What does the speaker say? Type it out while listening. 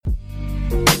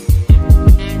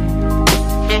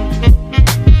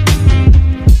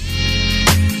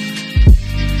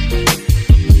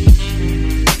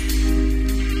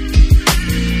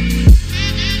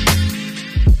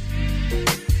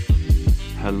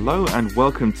Hello and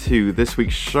welcome to this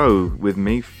week's show with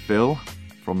me, Phil,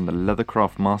 from the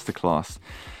Leathercraft Masterclass.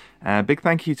 Big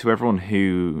thank you to everyone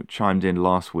who chimed in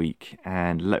last week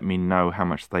and let me know how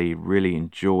much they really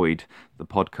enjoyed the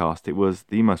podcast. It was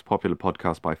the most popular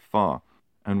podcast by far.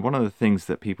 And one of the things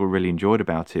that people really enjoyed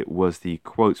about it was the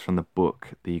quotes from the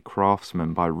book, The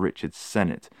Craftsman by Richard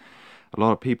Sennett. A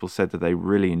lot of people said that they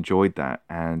really enjoyed that,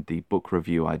 and the book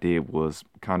review idea was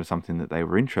kind of something that they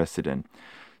were interested in.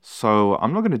 So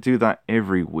I'm not going to do that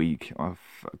every week. I've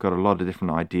got a lot of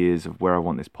different ideas of where I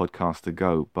want this podcast to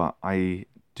go, but I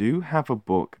do have a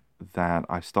book that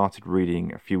I started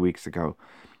reading a few weeks ago.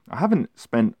 I haven't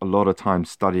spent a lot of time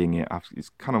studying it. It's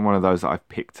kind of one of those that I've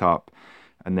picked up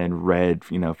and then read,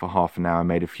 for half an hour,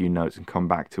 made a few notes and come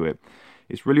back to it.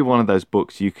 It's really one of those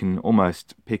books you can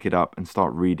almost pick it up and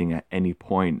start reading at any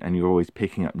point, and you're always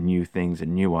picking up new things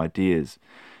and new ideas.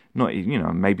 Not,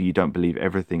 maybe you don't believe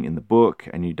everything in the book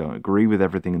and you don't agree with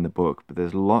everything in the book, but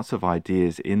there's lots of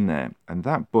ideas in there. And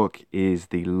that book is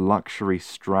The Luxury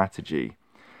Strategy.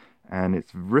 And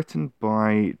it's written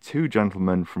by two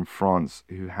gentlemen from France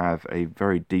who have a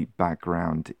very deep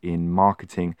background in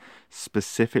marketing,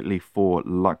 specifically for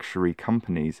luxury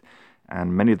companies.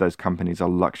 And many of those companies are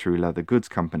luxury leather goods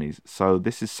companies. So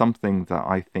this is something that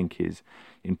I think is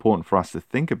important for us to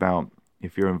think about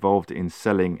if you're involved in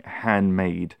selling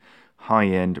handmade,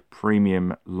 high-end,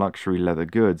 premium luxury leather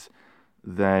goods.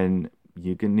 Then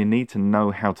you need to know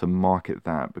how to market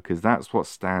that, because that's what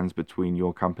stands between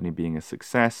your company being a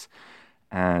success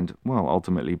and,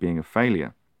 ultimately being a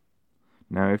failure.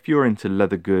 Now, if you're into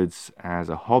leather goods as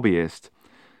a hobbyist,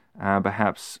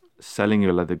 perhaps selling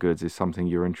your leather goods is something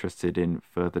you're interested in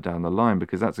further down the line,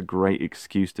 because that's a great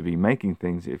excuse to be making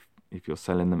things if you're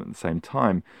selling them at the same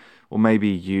time. Or maybe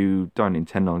you don't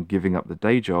intend on giving up the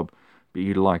day job, but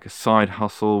you'd like a side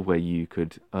hustle where you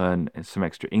could earn some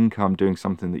extra income doing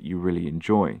something that you really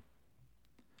enjoy.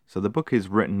 So the book is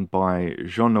written by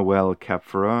Jean-Noël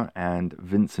Capferat and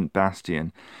Vincent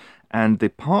Bastien. And the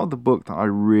part of the book that I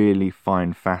really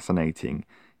find fascinating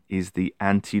is the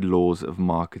anti-laws of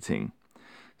marketing.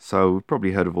 So we've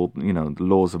probably heard of all, the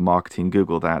laws of marketing.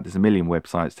 Google that. There's a million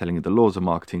websites telling you the laws of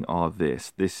marketing are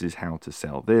this. This is how to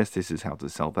sell this. This is how to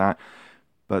sell that.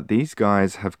 But these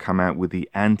guys have come out with the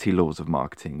anti-laws of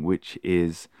marketing, which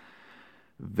is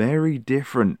very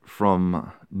different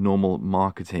from normal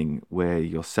marketing where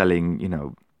you're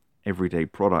selling, everyday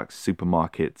products,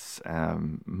 supermarkets,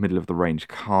 middle-of-the-range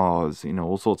cars,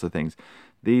 all sorts of things.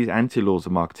 These anti-laws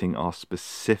of marketing are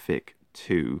specific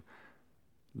to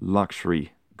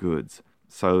luxury goods.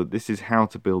 So this is how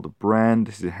to build a brand.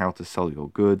 This is how to sell your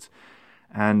goods.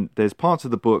 And there's parts of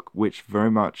the book which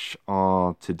very much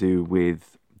are to do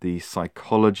with the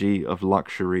psychology of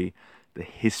luxury, the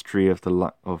history of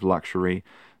of luxury,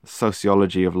 the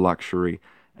sociology of luxury,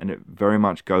 and it very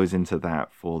much goes into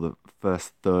that for the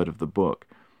first third of the book.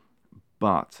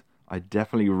 But I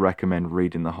definitely recommend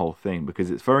reading the whole thing because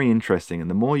it's very interesting, and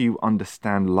the more you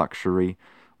understand luxury,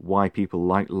 why people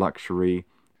like luxury.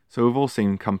 So we've all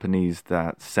seen companies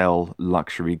that sell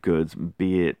luxury goods,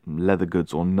 be it leather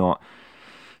goods or not,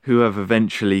 who have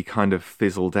eventually kind of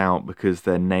fizzled out because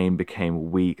their name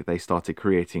became weak. They started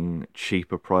creating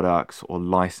cheaper products or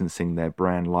licensing their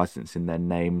brand, licensing their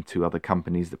name to other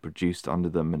companies that produced under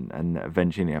them, and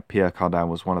eventually Pierre Cardin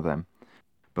was one of them.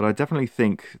 But I definitely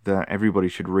think that everybody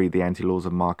should read The Anti-Laws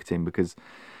of Marketing because,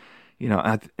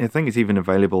 I think it's even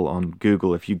available on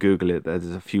Google. If you Google it, there's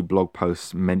a few blog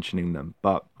posts mentioning them.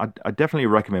 But I definitely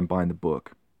recommend buying the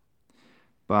book.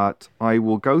 But I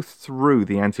will go through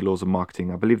the anti-laws of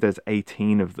marketing. I believe there's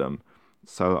 18 of them.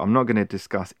 So I'm not going to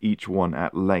discuss each one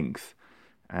at length.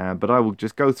 But I will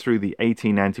just go through the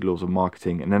 18 anti-laws of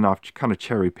marketing. And then I've kind of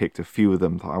cherry-picked a few of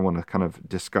them that I want to kind of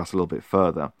discuss a little bit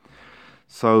further.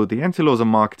 So the anti-laws of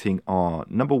marketing are,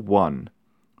 number 1,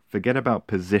 forget about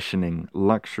positioning.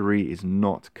 Luxury is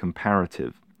not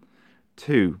comparative.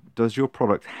 2, does your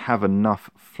product have enough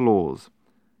flaws?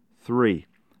 3,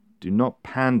 do not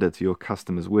pander to your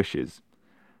customers' wishes.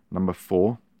 Number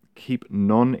 4, keep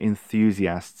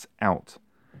non-enthusiasts out.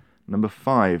 Number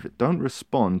 5, don't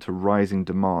respond to rising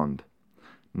demand.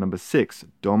 Number 6,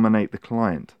 dominate the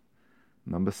client.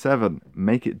 Number 7,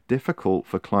 make it difficult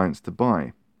for clients to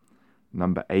buy.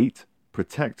 Number 8,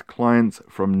 protect clients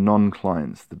from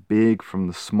non-clients, the big from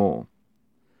the small.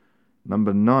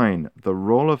 Number 9, the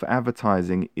role of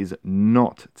advertising is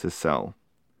not to sell.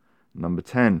 Number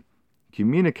 10,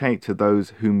 communicate to those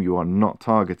whom you are not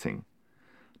targeting.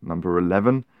 Number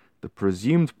 11, the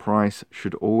presumed price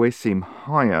should always seem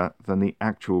higher than the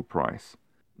actual price.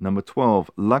 Number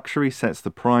 12, luxury sets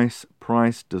the price.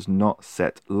 Price does not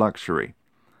set luxury.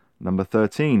 Number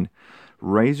 13,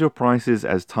 Raise your prices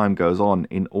as time goes on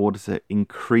in order to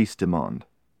increase demand.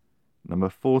 Number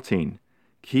 14,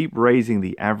 keep raising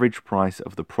the average price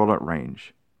of the product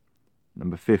range.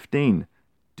 Number 15,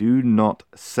 do not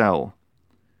sell.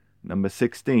 Number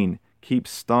 16, keep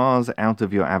stars out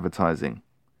of your advertising.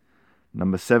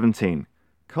 Number 17,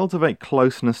 cultivate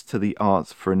closeness to the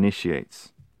arts for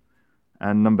initiates.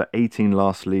 And number 18,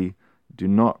 lastly, do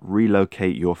not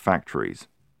relocate your factories.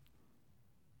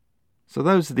 So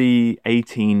those are the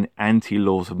 18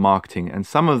 anti-laws of marketing, and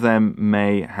some of them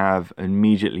may have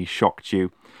immediately shocked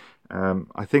you.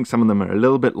 I think some of them are a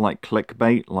little bit like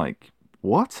clickbait, like,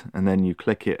 what? And then you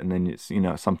click it, and then it's,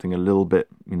 something a little bit,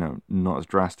 not as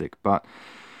drastic. But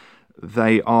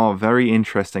they are very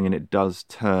interesting, and it does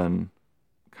turn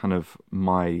kind of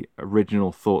my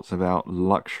original thoughts about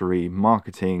luxury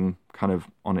marketing kind of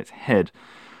on its head.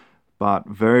 But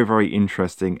very, very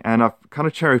interesting. And I've kind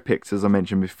of cherry-picked, as I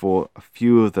mentioned before, a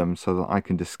few of them so that I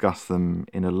can discuss them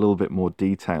in a little bit more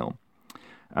detail.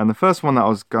 And the first one that I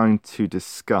was going to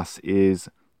discuss is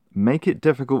make it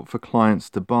difficult for clients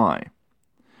to buy.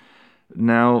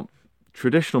 Now,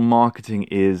 traditional marketing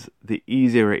is the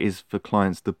easier it is for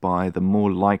clients to buy, the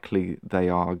more likely they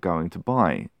are going to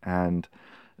buy. And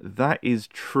that is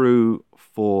true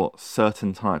for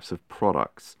certain types of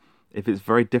products. If it's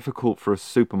very difficult for a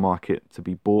supermarket to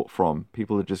be bought from,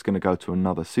 people are just going to go to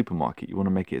another supermarket. You want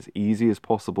to make it as easy as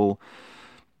possible.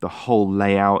 The whole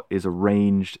layout is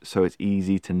arranged so it's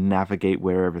easy to navigate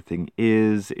where everything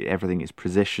is. Everything is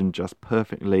positioned just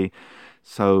perfectly.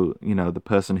 So, the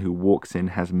person who walks in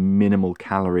has minimal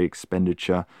calorie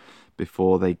expenditure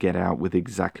before they get out with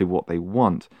exactly what they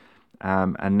want.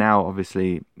 And now,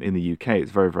 obviously, in the UK,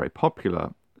 it's very, very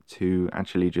popular to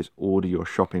actually just order your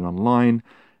shopping online.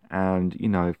 And,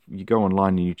 if you go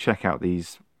online and you check out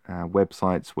these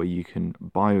websites where you can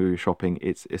buy all your shopping,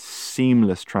 it's a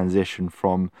seamless transition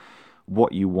from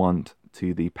what you want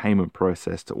to the payment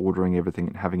process to ordering everything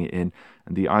and having it in.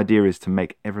 And the idea is to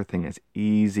make everything as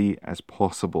easy as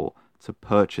possible to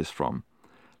purchase from.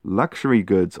 Luxury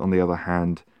goods, on the other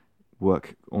hand,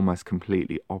 work almost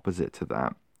completely opposite to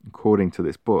that, according to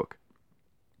this book.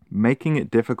 Making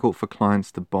it difficult for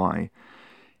clients to buy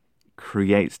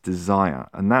creates desire,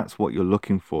 and that's what you're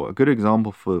looking for. A good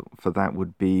example for that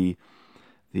would be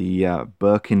the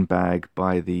Birkin bag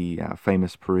by the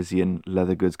famous Parisian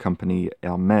leather goods company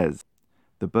Hermes.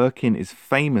 The Birkin is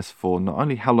famous for not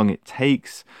only how long it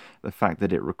takes, the fact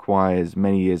that it requires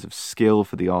many years of skill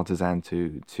for the artisan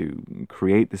to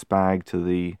create this bag to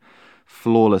the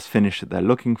flawless finish that they're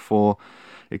looking for,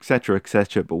 etc.,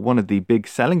 etc. But one of the big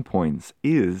selling points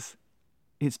is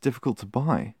it's difficult to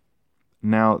buy.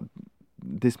 Now,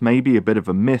 this may be a bit of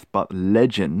a myth, but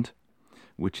legend,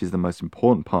 which is the most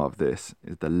important part of this,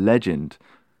 is the legend,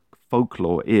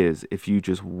 folklore is, if you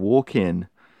just walk in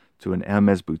to an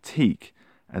Hermes boutique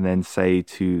and then say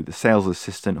to the sales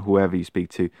assistant, whoever you speak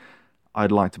to,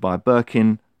 I'd like to buy a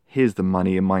Birkin, here's the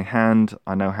money in my hand,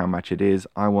 I know how much it is,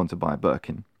 I want to buy a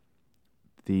Birkin.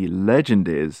 The legend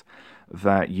is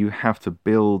that you have to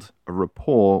build a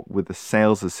rapport with the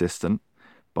sales assistant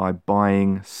by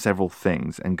buying several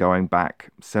things and going back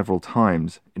several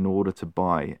times in order to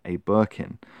buy a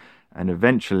Birkin. And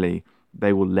eventually,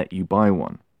 they will let you buy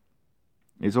one.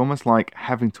 It's almost like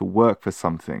having to work for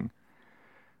something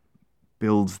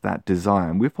builds that desire.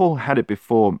 And we've all had it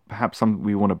before. Perhaps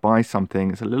we want to buy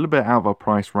something. It's a little bit out of our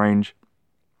price range,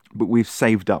 but we've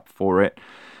saved up for it.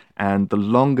 And the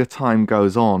longer time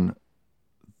goes on,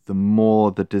 the more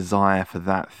the desire for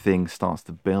that thing starts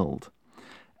to build.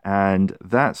 And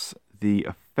that's the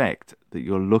effect that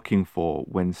you're looking for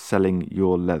when selling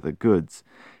your leather goods.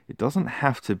 It doesn't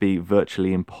have to be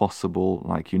virtually impossible,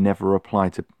 like you never reply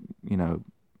to,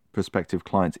 prospective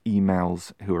clients'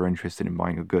 emails who are interested in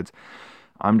buying your goods.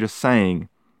 I'm just saying,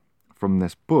 from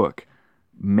this book,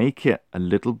 make it a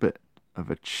little bit of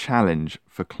a challenge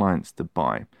for clients to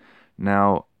buy.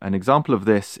 Now, an example of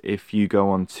this, if you go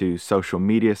onto social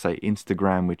media, say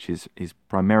Instagram, which is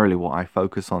primarily what I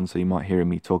focus on, so you might hear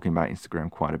me talking about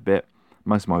Instagram quite a bit.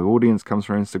 Most of my audience comes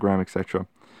from Instagram, etc.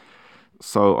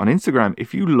 So on Instagram,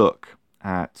 if you look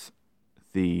at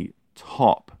the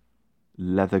top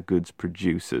leather goods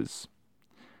producers,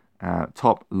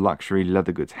 top luxury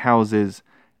leather goods houses,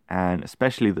 and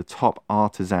especially the top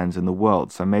artisans in the world.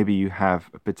 So maybe you have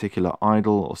a particular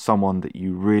idol or someone that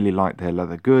you really like their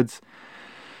leather goods.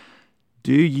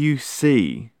 Do you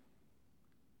see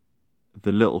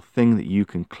the little thing that you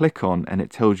can click on and it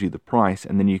tells you the price,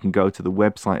 and then you can go to the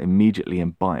website immediately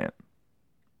and buy it?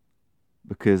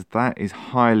 Because that is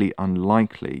highly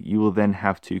unlikely. You will then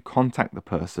have to contact the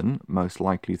person, most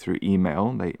likely through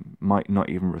email. They might not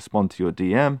even respond to your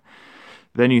DM.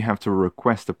 Then you have to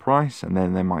request a price, and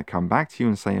then they might come back to you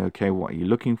and say, okay, what are you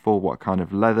looking for? What kind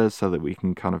of leather, so that we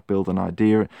can kind of build an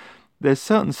idea. There's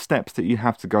certain steps that you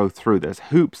have to go through. There's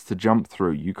hoops to jump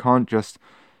through. You can't just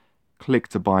click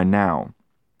to buy now.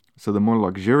 So the more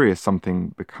luxurious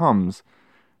something becomes,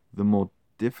 the more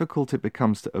difficult it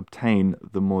becomes to obtain,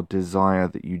 the more desire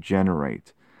that you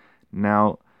generate.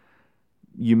 Now,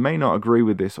 you may not agree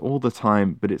with this all the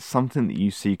time, but it's something that you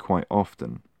see quite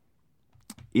often.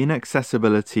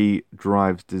 Inaccessibility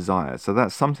drives desire. So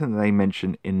that's something that they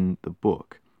mention in the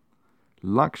book.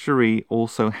 Luxury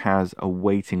also has a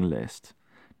waiting list.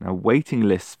 Now, waiting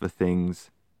lists for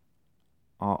things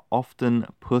are often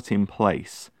put in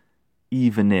place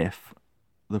even if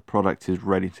the product is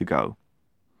ready to go.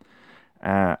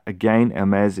 Again,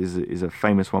 Hermes is a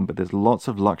famous one, but there's lots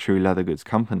of luxury leather goods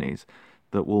companies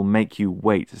that will make you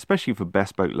wait, especially for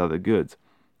bespoke leather goods.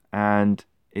 And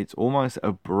it's almost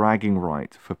a bragging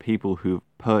right for people who've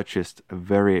purchased a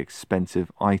very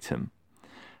expensive item.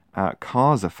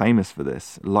 Cars are famous for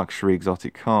this, luxury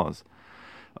exotic cars.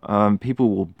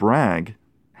 People will brag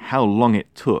how long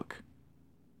it took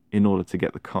in order to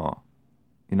get the car.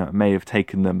 You know, it may have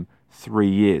taken them 3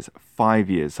 years, 5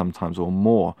 years sometimes, or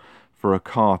more for a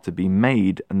car to be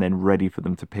made and then ready for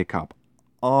them to pick up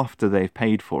after they've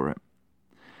paid for it.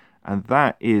 And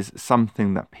that is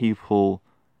something that people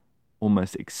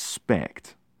almost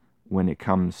expect when it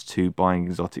comes to buying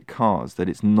exotic cars, that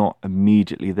it's not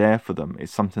immediately there for them.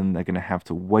 It's something they're going to have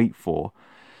to wait for,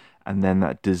 and then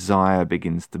that desire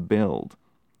begins to build.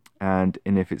 And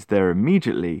if it's there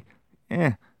immediately,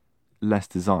 less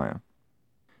desire.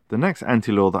 The next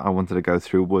anti-law that I wanted to go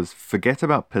through was forget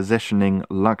about positioning.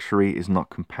 Luxury is not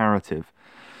comparative.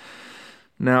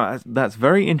 Now, that's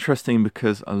very interesting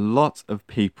because a lot of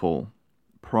people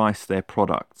price their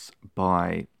products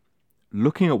by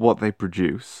looking at what they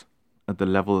produce at the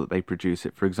level that they produce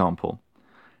it, for example,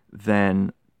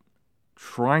 then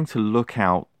trying to look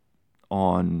out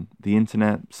on the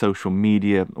internet, social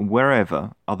media,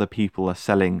 wherever other people are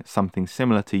selling something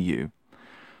similar to you.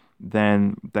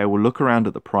 Then they will look around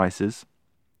at the prices,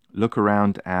 look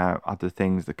around at other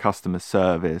things, the customer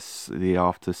service, the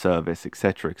after service,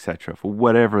 etc., for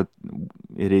whatever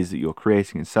it is that you're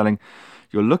creating and selling.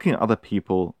 You're looking at other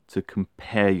people to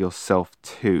compare yourself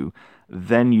to.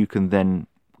 Then you can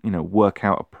work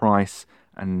out a price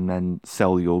and then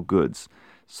sell your goods.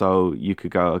 So you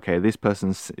could go, okay, this person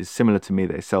is similar to me,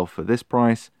 they sell for this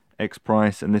price, X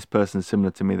price, and this person is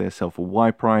similar to me, they sell for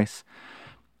Y price.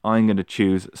 I'm going to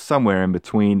choose somewhere in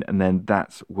between, and then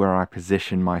that's where I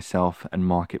position myself and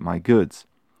market my goods.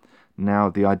 Now,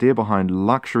 the idea behind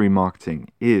luxury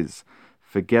marketing is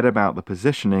forget about the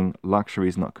positioning. Luxury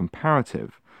is not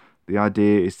comparative. The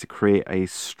idea is to create a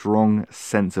strong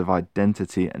sense of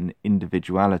identity and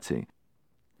individuality.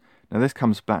 Now, this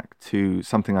comes back to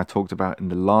something I talked about in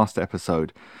the last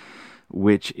episode,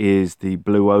 which is the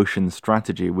blue ocean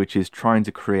strategy, which is trying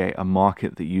to create a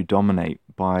market that you dominate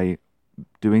by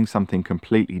doing something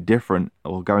completely different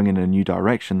or going in a new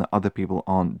direction that other people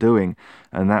aren't doing.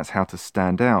 And that's how to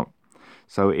stand out.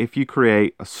 So if you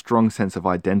create a strong sense of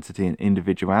identity and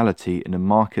individuality in a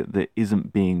market that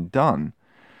isn't being done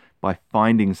by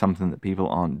finding something that people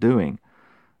aren't doing,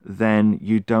 then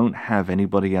you don't have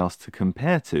anybody else to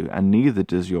compare to, and neither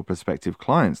does your prospective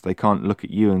clients. They can't look at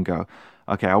you and go,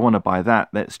 okay, I want to buy that.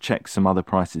 Let's check some other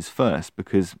prices first,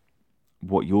 because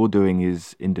what you're doing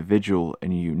is individual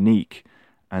and unique,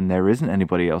 and there isn't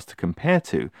anybody else to compare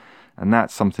to. And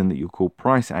that's something that you call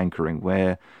price anchoring,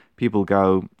 where people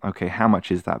go, okay, how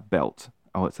much is that belt?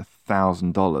 Oh, it's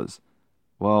 $1,000.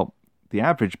 Well, the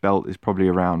average belt is probably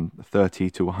around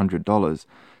 $30 to $100.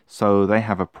 So they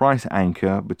have a price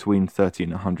anchor between $30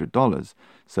 and $100.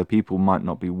 So people might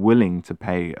not be willing to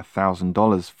pay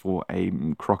 $1,000 for a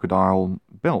crocodile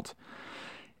belt.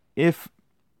 If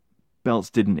belts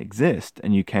didn't exist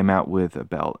and you came out with a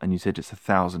belt and you said it's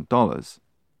 $1,000,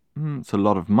 it's a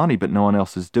lot of money, but no one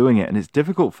else is doing it. And it's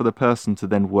difficult for the person to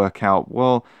then work out,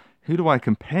 well, who do I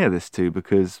compare this to?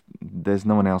 Because there's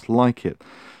no one else like it.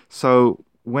 So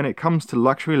when it comes to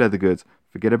luxury leather goods,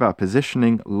 forget about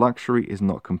positioning. Luxury is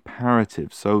not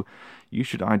comparative. So you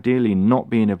should ideally not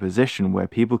be in a position where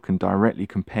people can directly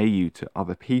compare you to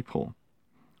other people.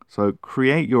 So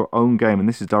create your own game. And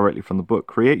this is directly from the book.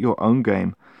 Create your own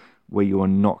game where you are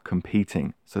not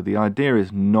competing. So the idea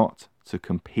is not to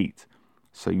compete.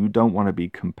 So you don't want to be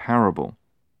comparable.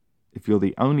 If you're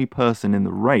the only person in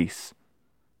the race,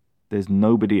 there's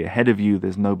nobody ahead of you,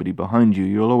 there's nobody behind you.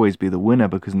 You'll always be the winner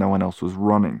because no one else was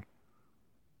running.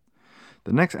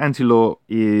 The next anti-law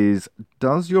is,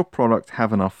 does your product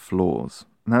have enough flaws?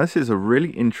 Now, this is a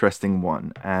really interesting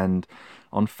one, and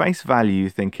on face value,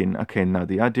 thinking, okay, no,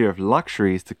 the idea of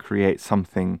luxury is to create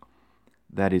something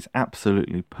that is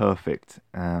absolutely perfect,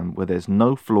 where there's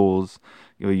no flaws,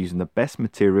 you're using the best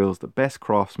materials, the best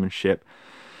craftsmanship,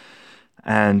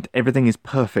 and everything is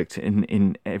perfect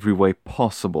in every way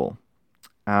possible.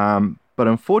 But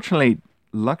unfortunately,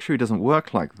 luxury doesn't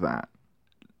work like that.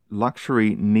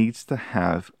 Luxury needs to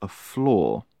have a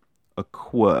flaw, a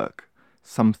quirk,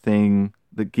 something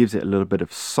that gives it a little bit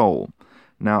of soul.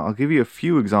 Now, I'll give you a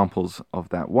few examples of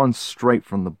that. One straight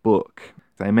from the book.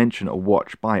 They mention a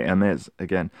watch by Hermès,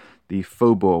 again, the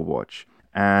Faubourg watch.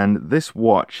 And this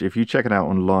watch, if you check it out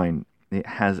online, it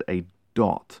has a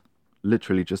dot,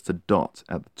 literally just a dot,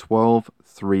 at the 12,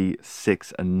 3,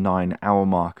 6, and 9 hour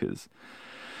markers.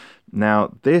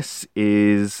 Now, this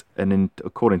is,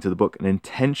 according to the book, an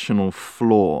intentional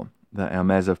flaw that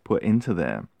Hermès have put into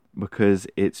there, because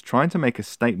it's trying to make a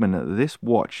statement that this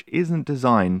watch isn't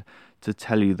designed to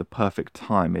tell you the perfect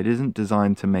time. It isn't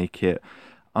designed to make it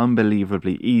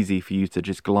unbelievably easy for you to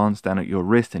just glance down at your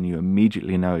wrist and you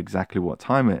immediately know exactly what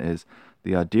time it is.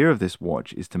 The idea of this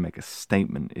watch is to make a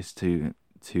statement, is to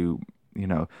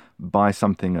buy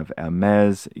something of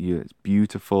Hermès. It's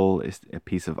beautiful, it's a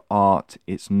piece of art,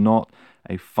 it's not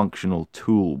a functional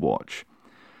tool watch.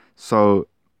 So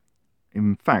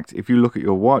in fact, if you look at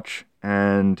your watch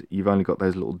and you've only got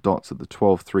those little dots at the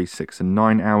 12, 3, 6, and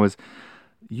 9 hours,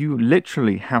 you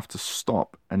literally have to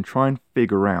stop and try and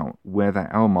figure out where that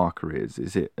hour marker is.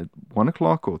 Is it at 1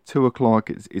 o'clock or 2 o'clock?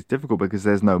 It's difficult because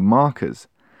there's no markers.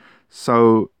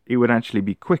 So it would actually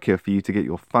be quicker for you to get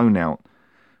your phone out,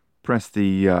 press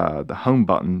the home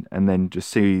button, and then just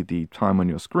see the time on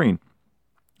your screen.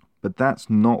 But that's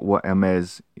not what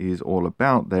Hermès is all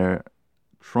about. They're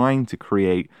trying to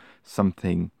create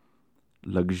something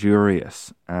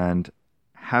luxurious, and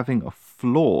having a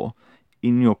flaw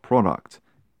in your product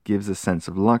gives a sense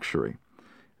of luxury.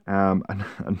 And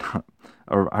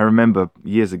I remember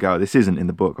years ago, this isn't in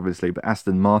the book obviously, but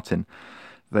Aston Martin,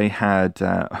 they had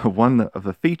one of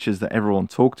the features that everyone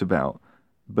talked about,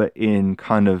 but in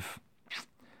kind of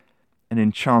an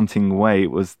enchanting way.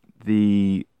 It was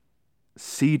the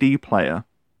CD player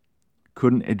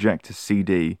couldn't eject a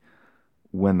CD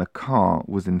when the car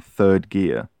was in third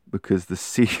gear, because the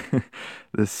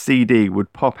CD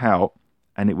would pop out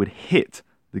and it would hit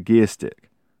the gear stick,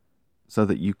 so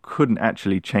that you couldn't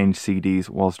actually change CDs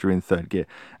whilst you're in third gear.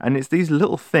 And it's these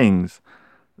little things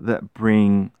that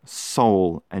bring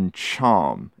soul and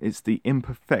charm. It's the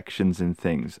imperfections in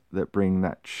things that bring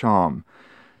that charm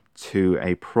to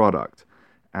a product.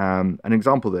 An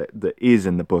example that is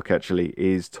in the book actually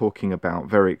is talking about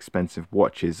very expensive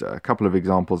watches. A couple of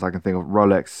examples I can think of: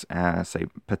 Rolex, say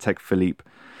Patek Philippe.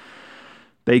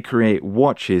 They create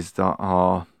watches that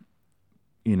are,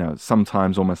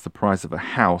 sometimes almost the price of a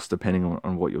house, depending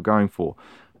on what you're going for.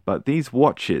 But these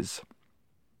watches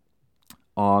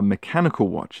are mechanical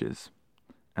watches,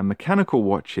 and mechanical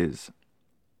watches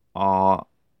are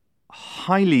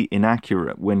highly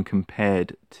inaccurate when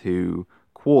compared to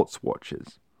quartz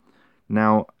watches.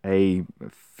 Now, a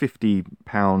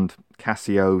 £50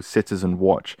 Casio Citizen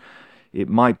watch, it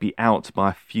might be out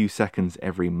by a few seconds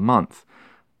every month,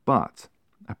 but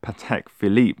a Patek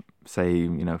Philippe, say,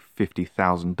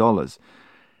 $50,000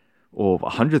 or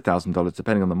 $100,000,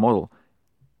 depending on the model,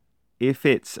 if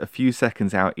it's a few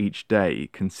seconds out each day,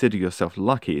 consider yourself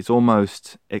lucky. It's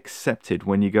almost accepted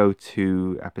when you go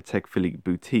to a Patek Philippe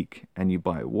boutique and you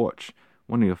buy a watch.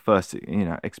 One of your first,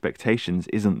 expectations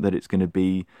isn't that it's going to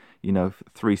be,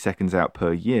 3 seconds out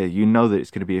per year. You know that it's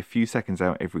going to be a few seconds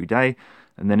out every day,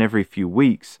 and then every few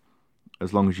weeks,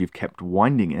 as long as you've kept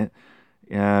winding it,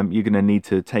 you're going to need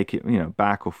to take it,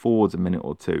 back or forwards a minute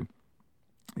or two.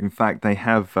 In fact, they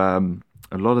have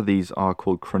a lot of these are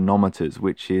called chronometers,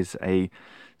 which is a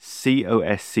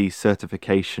COSC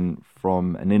certification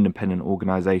from an independent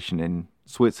organization in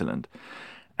Switzerland.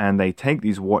 And they take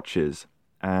these watches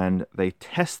and they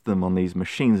test them on these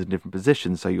machines in different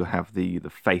positions. So you'll have the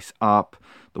face up,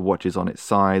 the watch is on its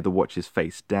side, the watch is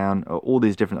face down, all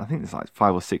these different, I think there's like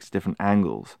 5 or 6 different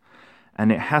angles.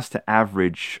 And it has to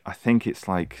average, I think it's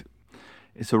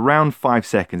around 5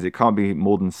 seconds. It can't be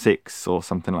more than 6 or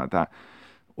something like that.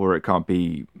 Or it can't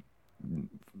be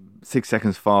 6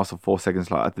 seconds fast or 4 seconds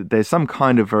slow. There's some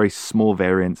kind of very small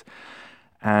variance.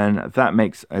 And that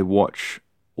makes a watch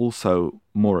also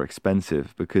more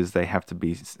expensive, because they have to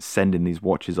be sending these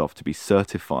watches off to be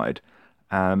certified.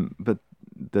 But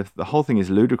the whole thing is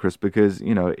ludicrous, because,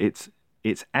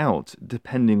 it's out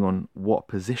depending on what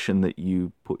position that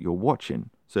you put your watch in.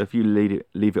 So if you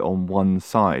leave it on one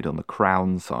side, on the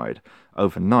crown side,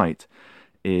 overnight,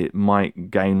 it might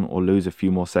gain or lose a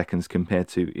few more seconds compared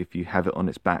to if you have it on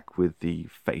its back with the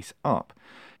face up.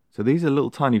 So these are little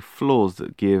tiny flaws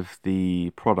that give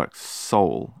the product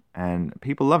soul, and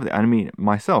people love it. I mean,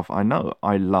 myself, I know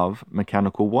I love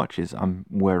mechanical watches. I'm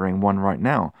wearing one right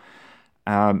now.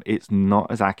 It's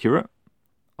not as accurate.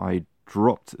 I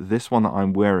dropped this one that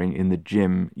I'm wearing in the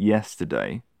gym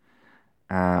yesterday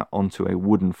onto a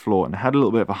wooden floor and had a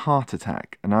little bit of a heart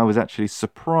attack. And I was actually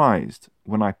surprised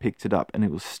when I picked it up, and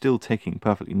it was still ticking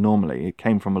perfectly normally. It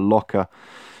came from a locker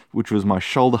which was my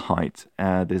shoulder height.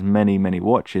 There's many, many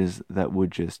watches that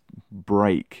would just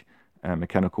break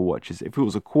mechanical watches. If it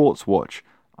was a quartz watch,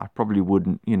 I probably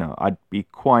wouldn't, I'd be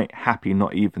quite happy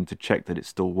not even to check that it's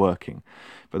still working.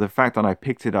 But the fact that I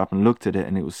picked it up and looked at it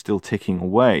and it was still ticking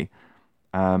away,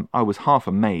 I was half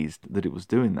amazed that it was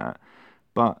doing that.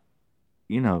 But,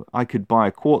 I could buy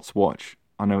a quartz watch.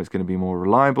 I know it's going to be more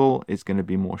reliable, it's going to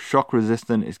be more shock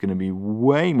resistant, it's going to be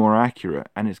way more accurate,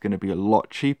 and it's going to be a lot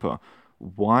cheaper.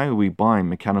 Why are we buying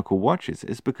mechanical watches?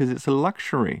 It's because it's a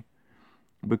luxury,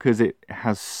 because it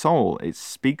has soul, it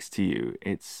speaks to you,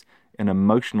 it's an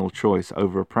emotional choice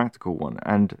over a practical one.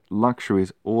 And luxury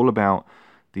is all about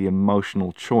the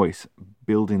emotional choice,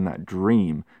 building that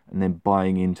dream and then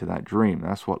buying into that dream.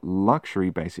 That's what luxury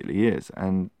basically is,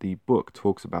 and the book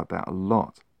talks about that a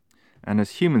lot. And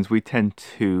as humans, we tend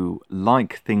to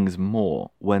like things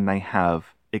more when they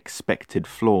have expected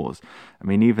flaws. I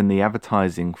mean, even the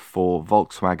advertising for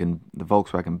Volkswagen, the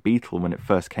Volkswagen Beetle, when it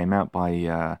first came out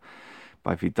by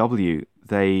VW,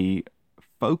 they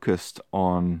focused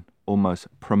on almost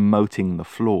promoting the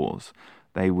flaws.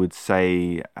 They would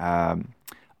say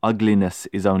ugliness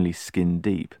is only skin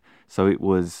deep. So it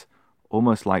was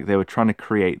almost like they were trying to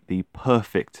create the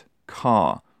perfect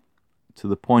car to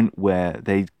the point where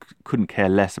they couldn't care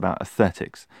less about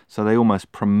aesthetics. So they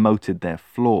almost promoted their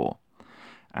flaw.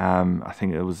 I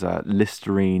think it was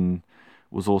Listerine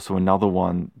was also another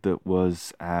one that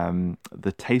was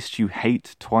the taste you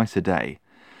hate twice a day.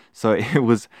 So it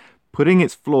was putting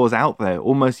its flaws out there,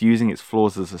 almost using its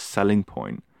flaws as a selling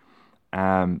point,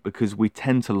 because we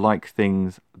tend to like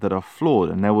things that are flawed.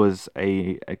 And there was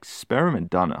a experiment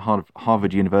done at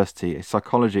Harvard University, a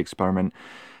psychology experiment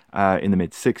in the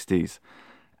mid-60s,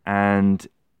 and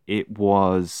it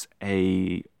was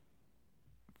a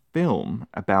film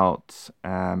about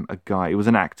a guy. It was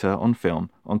an actor on film,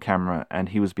 on camera, and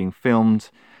he was being filmed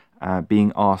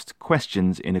being asked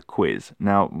questions in a quiz.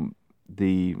 Now,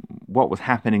 what was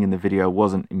happening in the video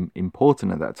wasn't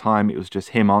important at that time. It was just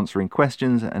him answering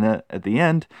questions, and at the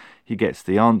end he gets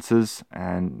the answers,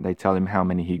 and they tell him how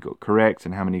many he got correct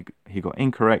and how many he got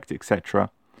incorrect,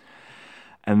 etc.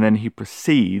 And then he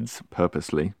proceeds,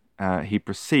 purposely,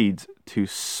 to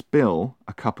spill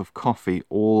a cup of coffee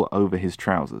all over his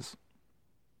trousers,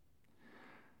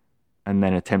 and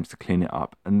then attempts to clean it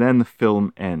up. And then the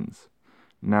film ends.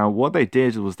 Now, what they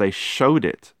did was they showed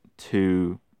it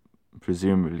to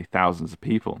presumably thousands of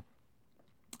people,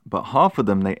 but half of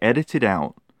them they edited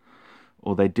out,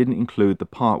 or they didn't include the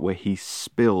part where he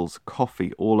spills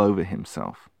coffee all over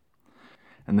himself.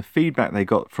 And the feedback they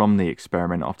got from the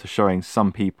experiment, after showing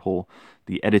some people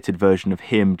the edited version of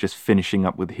him just finishing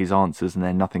up with his answers and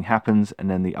then nothing happens, and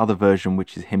then the other version,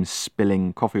 which is him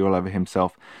spilling coffee all over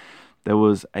himself, there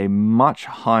was a much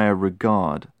higher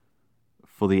regard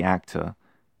for the actor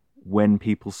when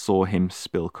people saw him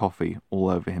spill coffee all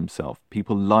over himself.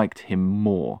 People liked him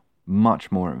more,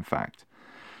 much more in fact.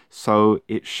 So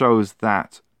it shows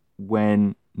that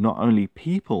when not only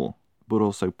people, but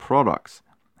also products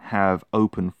have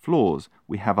open flaws,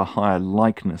 we have a higher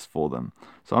likeness for them.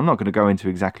 So I'm not going to go into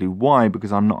exactly why,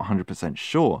 because I'm not 100%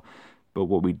 sure. But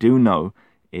what we do know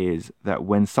is that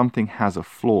when something has a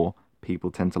flaw, people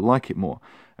tend to like it more.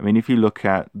 I mean, if you look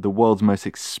at the world's most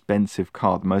expensive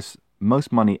car, the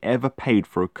most money ever paid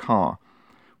for a car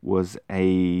was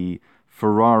a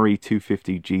Ferrari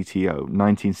 250 GTO,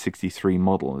 1963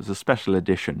 model. It's a special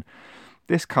edition.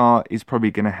 This car is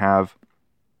probably going to have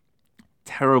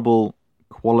terrible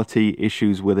quality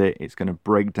issues with it. It's going to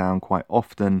break down quite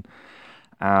often.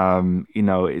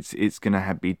 It's going to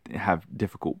have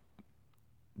difficult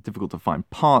to find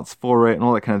parts for it and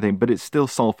all that kind of thing. But it's still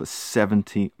sold for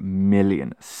 70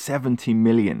 million. 70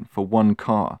 million for one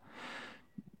car.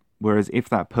 Whereas if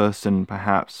that person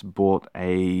perhaps bought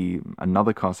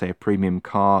another car, say a premium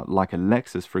car like a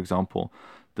Lexus, for example,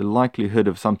 the likelihood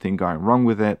of something going wrong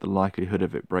with it, the likelihood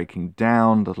of it breaking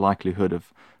down, the likelihood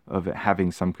of it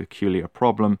having some peculiar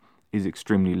problem is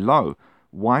extremely low.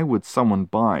 Why would someone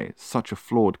buy such a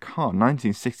flawed car?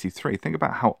 1963, think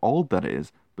about how old that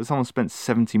is, but someone spent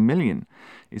 70 million.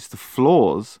 It's the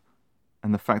flaws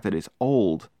and the fact that it's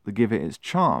old that give it its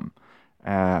charm.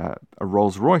 A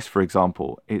Rolls Royce, for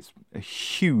example, it's a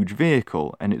huge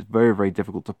vehicle and it's very, very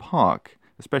difficult to park,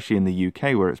 especially in the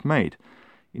UK where it's made.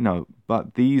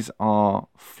 But these are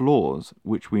flaws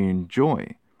which we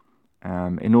enjoy.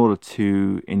 In order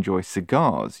to enjoy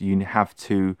cigars,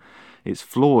 it's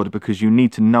flawed because you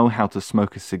need to know how to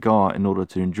smoke a cigar in order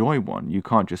to enjoy one. You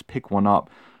can't just pick one up,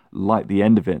 light the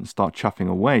end of it, and start chuffing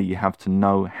away. You have to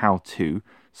know how to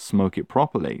smoke it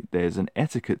properly. There's an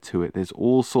etiquette to it. There's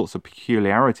all sorts of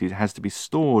peculiarities. It has to be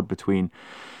stored between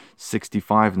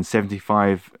 65 and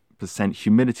 75%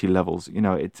 humidity levels.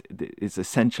 It's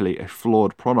essentially a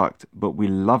flawed product, but we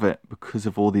love it because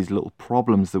of all these little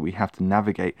problems that we have to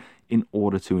navigate in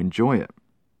order to enjoy it.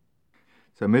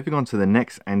 So moving on to the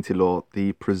next anti-law,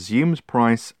 the presumed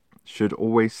price should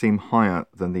always seem higher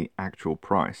than the actual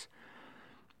price.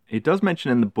 It does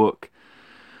mention in the book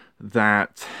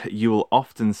that you will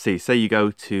often see, say you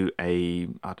go to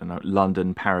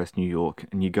London, Paris, New York,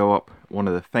 and you go up one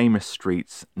of the famous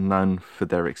streets known for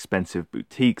their expensive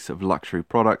boutiques of luxury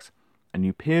products, and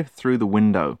you peer through the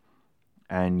window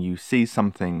and you see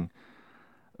something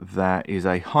that is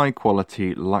a high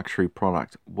quality luxury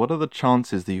product. What are the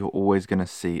chances that you're always going to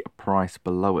see a price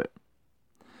below it?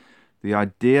 The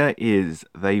idea is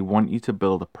they want you to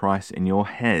build a price in your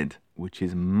head which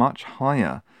is much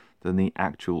higher than the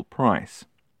actual price.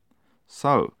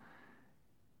 So,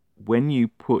 when you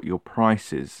put your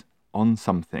prices on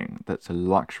something that's a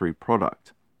luxury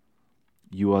product,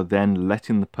 you are then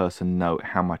letting the person know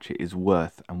how much it is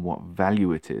worth and what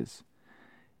value it is.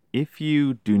 If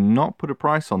you do not put a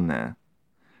price on there,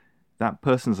 that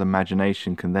person's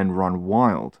imagination can then run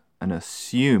wild and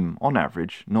assume, on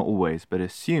average, not always, but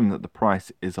assume that the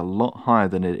price is a lot higher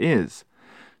than it is.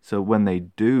 So when they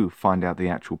do find out the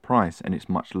actual price and it's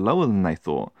much lower than they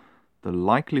thought, the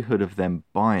likelihood of them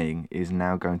buying is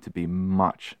now going to be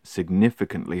much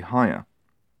significantly higher.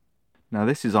 Now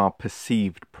this is our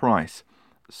perceived price.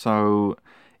 So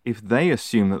if they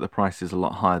assume that the price is a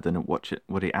lot higher than what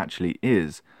it actually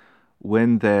is,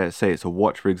 when they're, say it's a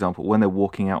watch, for example, when they're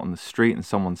walking out on the street and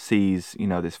someone sees,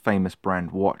 this famous brand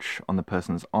watch on the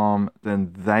person's arm,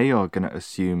 then they are going to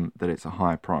assume that it's a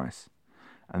higher price.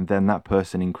 And then that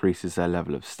person increases their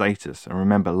level of status. And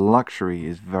remember, luxury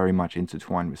is very much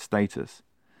intertwined with status.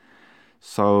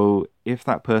 So if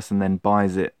that person then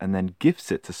buys it and then gifts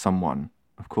it to someone,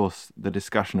 of course, the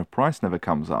discussion of price never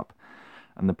comes up.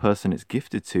 And the person it's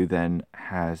gifted to then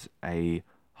has a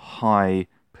high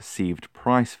perceived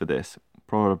price for this,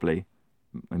 probably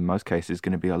in most cases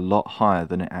going to be a lot higher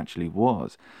than it actually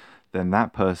was. Then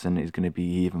that person is going to be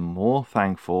even more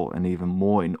thankful and even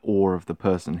more in awe of the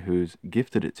person who's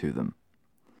gifted it to them.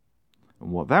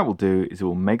 And what that will do is it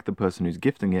will make the person who's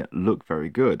gifting it look very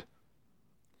good.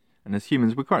 And as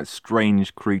humans, we're quite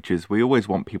strange creatures. We always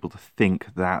want people to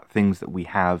think that things that we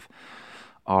have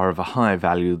are of a higher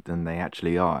value than they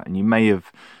actually are. And you may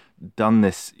have done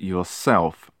this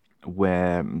yourself,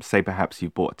 where, say, perhaps you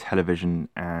bought a television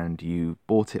and you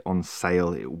bought it on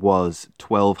sale. It was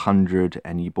 $1,200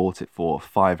 and you bought it for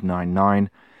 $599.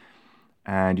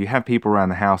 And you have people around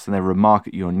the house and they remark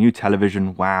at your new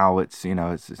television, wow, it's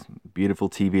this beautiful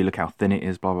TV, look how thin it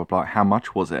is, blah, blah, blah. How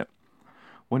much was it?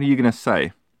 What are you going to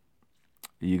say?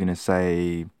 Are you going to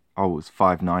say, oh, it was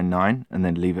 $599 and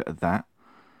then leave it at that?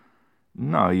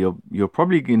 No, you're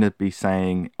probably going to be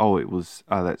saying, that's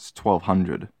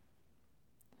 $1,200.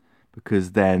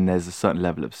 Because then there's a certain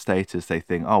level of status. They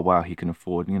think, oh wow, he can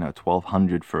afford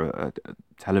 $1,200 for a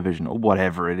television or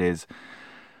whatever it is.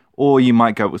 Or you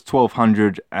might go, it was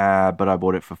 $1,200, but I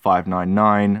bought it for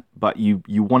 $599. But you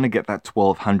want to get that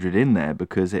 $1,200 in there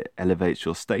because it elevates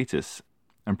your status.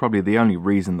 And probably the only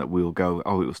reason that we'll go,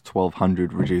 oh, it was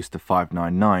 $1,200 reduced to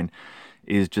 $599,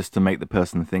 is just to make the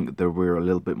person think that we're a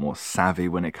little bit more savvy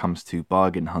when it comes to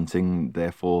bargain hunting,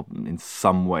 therefore in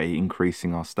some way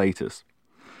increasing our status.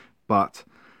 But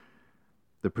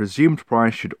the presumed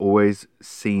price should always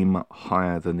seem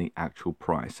higher than the actual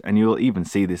price. And you'll even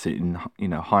see this in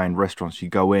high-end restaurants. You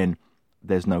go in,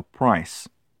 there's no price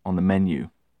on the menu.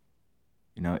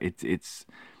 It's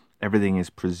everything is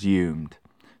presumed,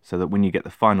 so that when you get the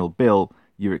final bill,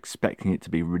 you're expecting it to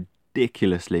be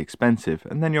ridiculously expensive,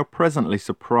 and then you're pleasantly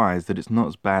surprised that it's not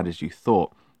as bad as you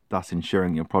thought, thus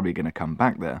ensuring you're probably going to come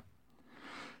back there.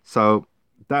 So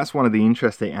that's one of the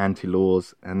interesting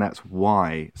anti-laws, and that's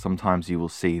why sometimes you will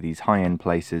see these high-end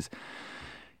places,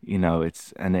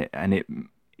 it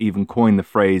even coined the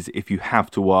phrase, if you have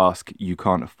to ask, you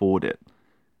can't afford it.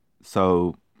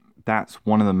 So that's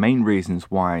one of the main reasons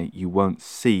why you won't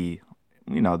see,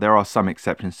 there are some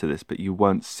exceptions to this, but you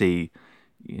won't see,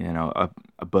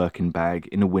 a Birkin bag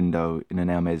in a window in an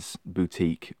Hermes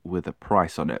boutique with a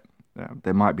price on it.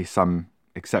 There might be some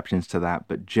exceptions to that,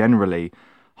 but generally,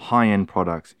 high-end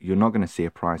products, you're not going to see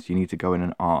a price. You need to go in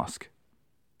and ask.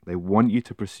 They want you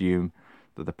to presume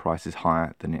that the price is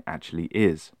higher than it actually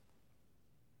is.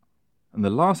 And the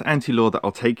last anti-law that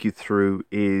I'll take you through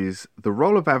is the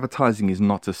role of advertising is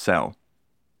not to sell.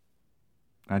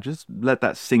 Now just let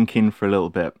that sink in for a little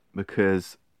bit,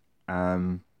 because,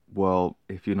 well,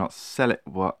 if you're not selling,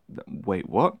 wait,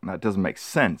 what? That doesn't make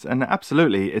sense. And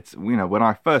absolutely, it's, when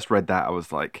I first read that, I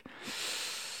was like,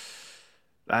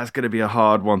 that's going to be a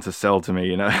hard one to sell to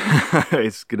me,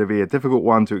 It's going to be a difficult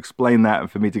one to explain that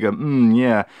and for me to go,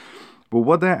 yeah. But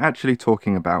what they're actually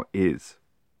talking about is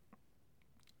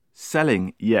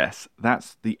selling. Yes,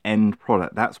 that's the end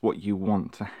product. That's what you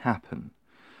want to happen.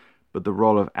 But the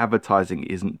role of advertising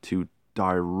isn't to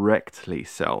directly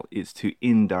sell, it's to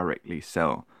indirectly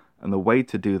sell. And the way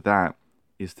to do that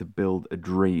is to build a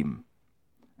dream.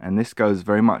 And this goes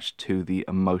very much to the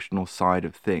emotional side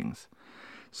of things.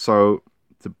 So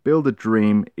to build a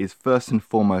dream is first and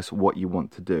foremost what you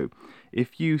want to do.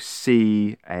 If you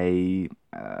see an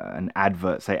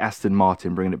advert, say Aston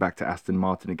Martin, bringing it back to Aston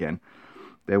Martin again,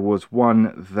 there was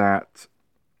one that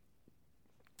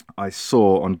I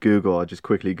saw on Google. I just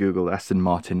quickly Googled Aston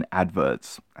Martin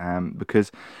adverts,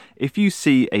 because if you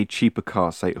see a cheaper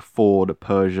car, say a Ford, a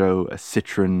Peugeot, a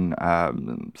Citroen,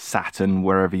 Saturn,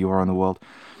 wherever you are in the world,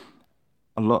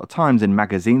 a lot of times in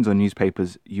magazines or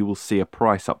newspapers, you will see a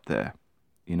price up there.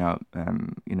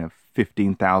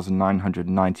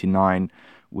 15,999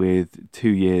 with 2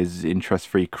 years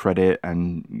interest-free credit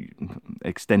and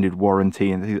extended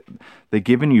warranty, and they're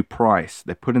giving you price.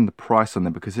 They're putting the price on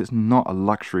there because it's not a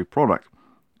luxury product.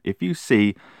 If you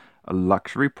see a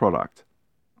luxury product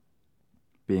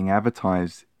being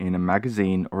advertised in a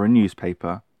magazine or a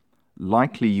newspaper,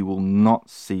 likely you will not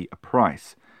see a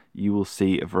price. You will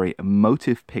see a very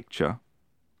emotive picture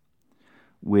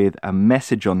with a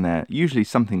message on there, usually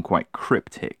something quite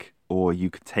cryptic, or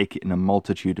you could take it in a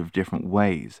multitude of different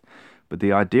ways. But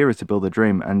the idea is to build a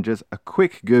dream, and just a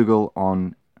quick Google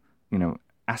on,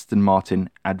 Aston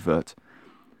Martin advert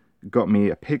got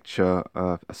me a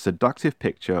seductive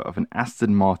picture of an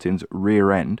Aston Martin's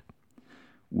rear end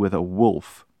with a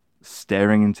wolf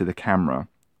staring into the camera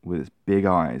with its big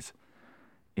eyes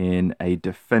in a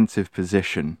defensive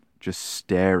position, just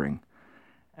staring.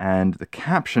 And the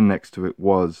caption next to it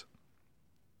was,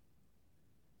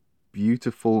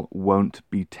 "Beautiful won't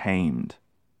be tamed."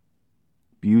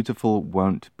 Beautiful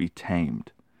won't be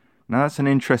tamed. Now that's an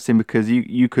interesting, because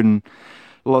you can,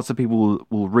 lots of people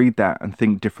will read that and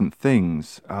think different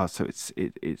things. So it's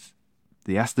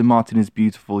the Aston Martin is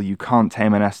beautiful. You can't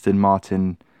tame an Aston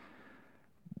Martin.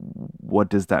 What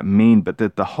does that mean?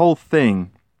 But the whole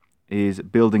thing is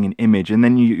building an image, and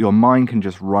then your mind can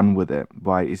just run with it.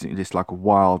 It's like a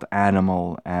wild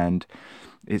animal, and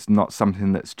it's not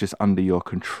something that's just under your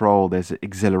control. There's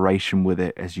exhilaration with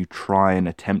it as you try and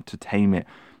attempt to tame it,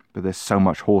 but there's so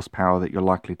much horsepower that you're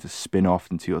likely to spin off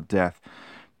into your death.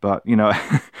 But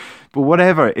but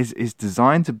whatever is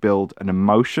designed to build an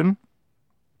emotion,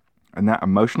 and that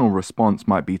emotional response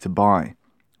might be to buy,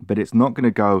 but it's not going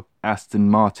to go Aston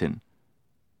Martin.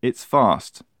 It's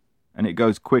fast, and it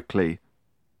goes quickly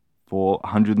for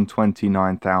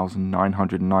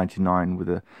 129,999 with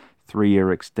a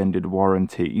 3-year extended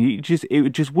warranty. It just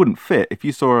wouldn't fit. If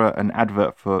you saw an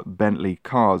advert for Bentley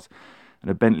cars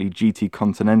and a Bentley GT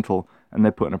Continental, and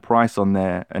they're putting a price on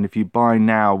there, and if you buy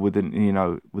now with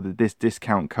this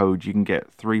discount code, you can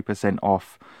get 3%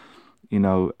 off,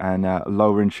 and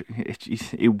lower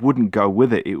insurance, it wouldn't go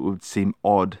with it. It would seem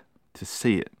odd to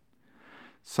see it.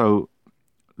 So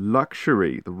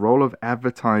luxury, the role of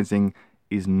advertising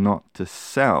is not to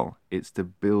sell, it's to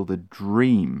build a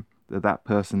dream that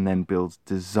person then builds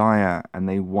desire, and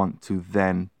they want to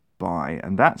then buy.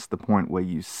 And that's the point where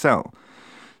you sell.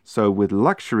 So with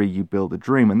luxury, you build a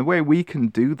dream. And the way we can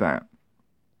do that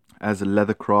as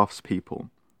leather crafts people,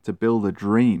 to build a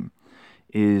dream,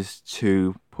 is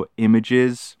to put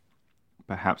images,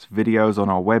 perhaps videos on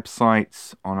our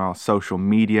websites, on our social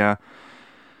media,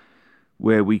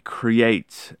 where we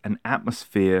create an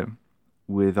atmosphere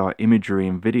with our imagery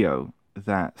and video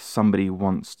that somebody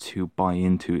wants to buy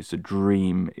into. It's a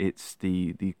dream. It's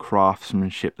the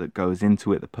craftsmanship that goes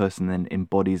into it. The person then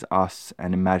embodies us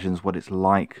and imagines what it's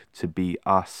like to be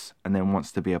us, and then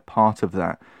wants to be a part of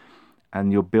that.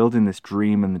 And you're building this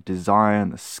dream and the desire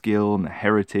and the skill and the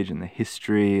heritage and the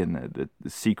history and the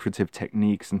secretive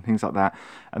techniques and things like that.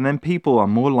 And then people are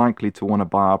more likely to want to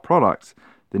buy our products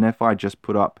than if I just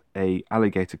put up a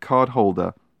alligator card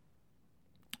holder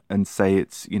and say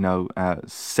it's,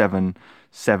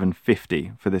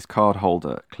 $750 for this card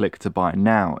holder, click to buy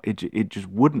now, it just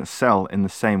wouldn't sell in the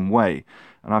same way.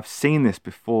 And I've seen this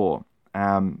before.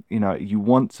 You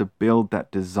want to build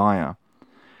that desire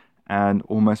and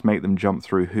almost make them jump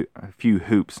through a few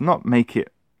hoops, not make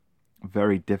it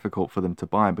very difficult for them to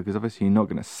buy, because obviously you're not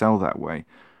going to sell that way.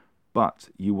 But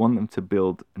you want them to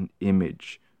build an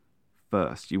image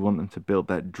first. You want them to build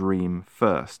that dream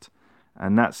first.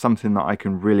 And that's something that I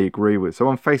can really agree with. So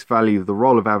on face value, the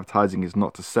role of advertising is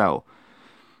not to sell.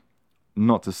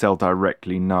 Not to sell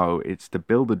directly, no. It's to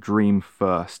build a dream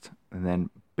first and then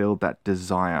build that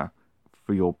desire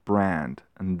for your brand,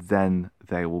 and then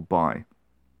they will buy.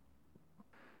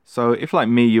 So if, like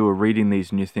me, you were reading these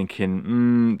and you're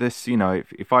thinking,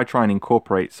 if I try and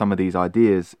incorporate some of these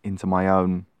ideas into my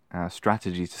own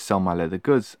strategy to sell my leather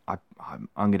goods, I'm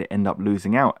going to end up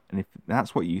losing out. And if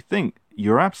that's what you think,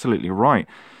 you're absolutely right.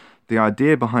 The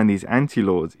idea behind these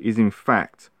anti-laws is, in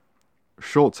fact,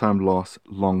 short-term loss,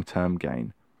 long-term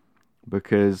gain.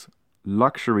 Because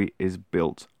luxury is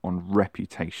built on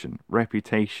reputation.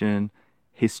 Reputation,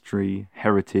 history,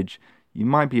 heritage. You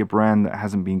might be a brand that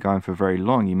hasn't been going for very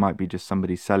long. You might be just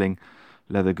somebody selling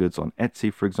leather goods on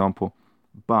Etsy, for example.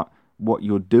 But what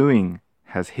you're doing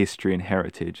has history and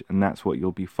heritage, and that's what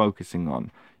you'll be focusing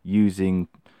on, using,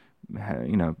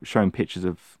 showing pictures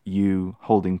of you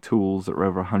holding tools that are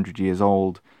over 100 years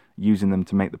old, using them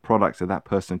to make the products that that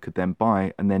person could then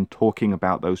buy, and then talking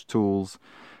about those tools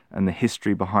and the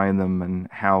history behind them, and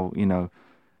how,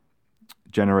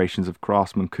 generations of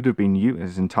craftsmen could have been used,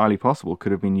 it's entirely possible,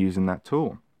 could have been using that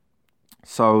tool.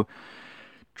 So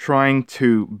trying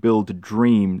to build a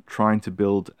dream, trying to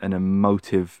build an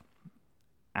emotive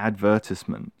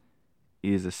advertisement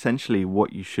is essentially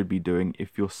what you should be doing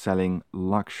if you're selling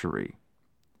luxury.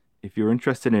 If you're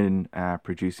interested in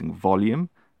producing volume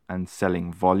and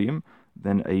selling volume,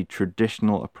 then a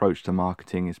traditional approach to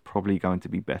marketing is probably going to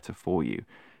be better for you.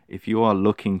 If you are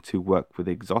looking to work with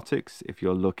exotics, if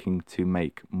you're looking to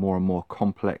make more and more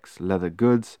complex leather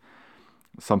goods,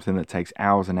 something that takes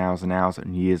hours and hours and hours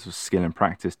and years of skill and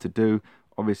practice to do,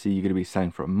 obviously you're going to be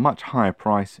selling for a much higher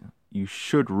price. You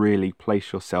should really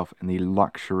place yourself in the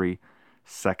luxury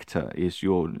sector.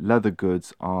 Your leather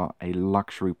goods are a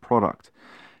luxury product.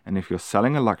 And if you're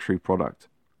selling a luxury product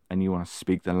and you want to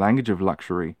speak the language of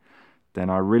luxury, then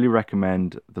I really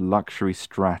recommend The Luxury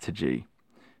Strategy.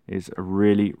 It's a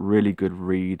really, really good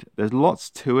read. There's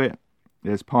lots to it.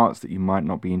 There's parts that you might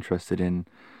not be interested in,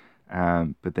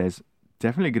 but there's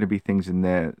definitely going to be things in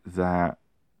there that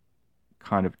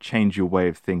kind of change your way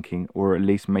of thinking, or at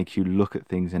least make you look at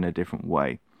things in a different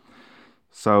way.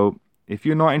 So if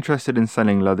you're not interested in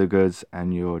selling leather goods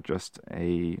and you're just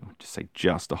a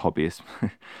hobbyist,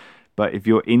 but if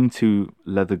you're into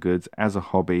leather goods as a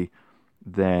hobby,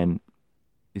 then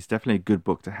it's definitely a good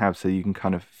book to have, so you can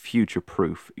kind of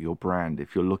future-proof your brand.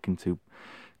 If you're looking to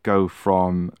go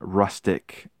from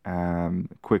rustic,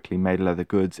 quickly made leather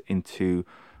goods into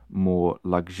more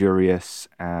luxurious,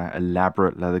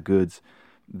 elaborate leather goods,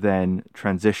 then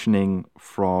transitioning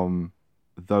from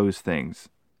those things,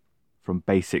 from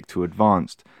basic to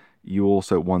advanced, you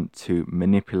also want to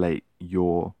manipulate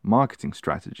your marketing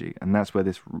strategy. And that's where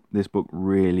this book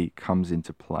really comes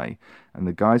into play. And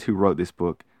the guys who wrote this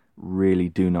book really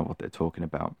do know what they're talking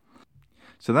about.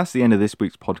 So that's the end of this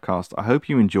week's podcast. I hope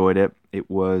you enjoyed it. It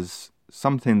was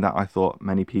something that I thought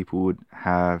many people would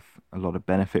have a lot of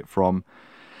benefit from.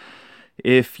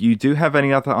 If you do have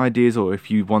any other ideas, or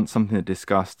if you want something to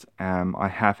discuss, I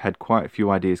have had quite a few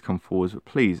ideas come forward, but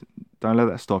please don't let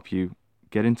that stop you.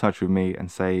 Get in touch with me and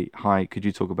say, hi, could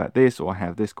you talk about this, or I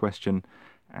have this question.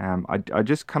 I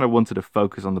just kind of wanted to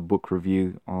focus on the book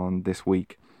review on this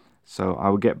week. So I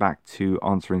will get back to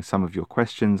answering some of your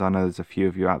questions. I know there's a few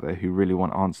of you out there who really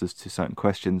want answers to certain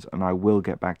questions, and I will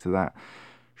get back to that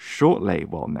shortly,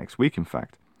 next week in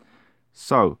fact.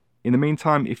 So in the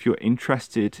meantime, if you're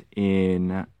interested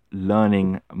in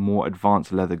learning more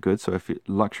advanced leather goods, so if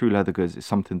luxury leather goods is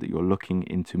something that you're looking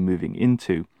into moving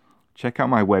into, check out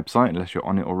my website, unless you're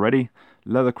on it already,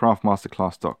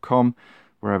 leathercraftmasterclass.com,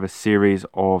 where I have a series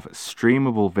of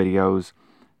streamable videos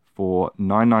for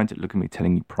 $9.90. Look at me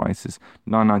telling you prices.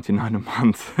 $9.99 a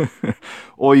month,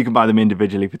 or you can buy them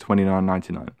individually for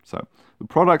 $29.99. So the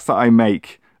products that I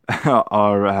make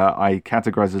are I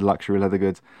categorize as luxury leather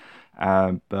goods,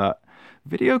 but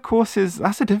video courses,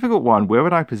 that's a difficult one. Where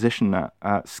would I position that?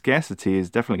 Scarcity is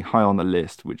definitely high on the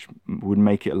list, which would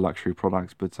make it a luxury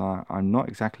product, but I'm not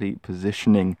exactly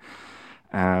positioning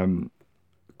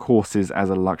courses as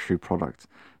a luxury product.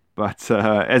 But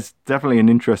it's definitely an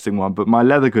interesting one. But my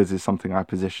leather goods is something I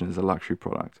position as a luxury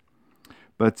product.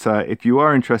 But if you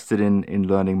are interested in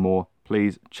learning more,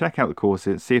 please check out the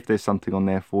courses, see if there's something on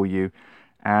there for you.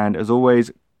 And as always,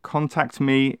 contact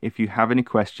me if you have any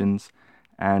questions.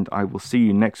 And I will see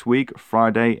you next week,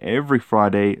 Friday, every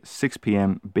Friday, 6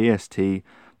 p.m. BST,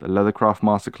 the Leathercraft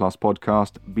Masterclass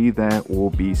podcast. Be there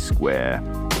or be square.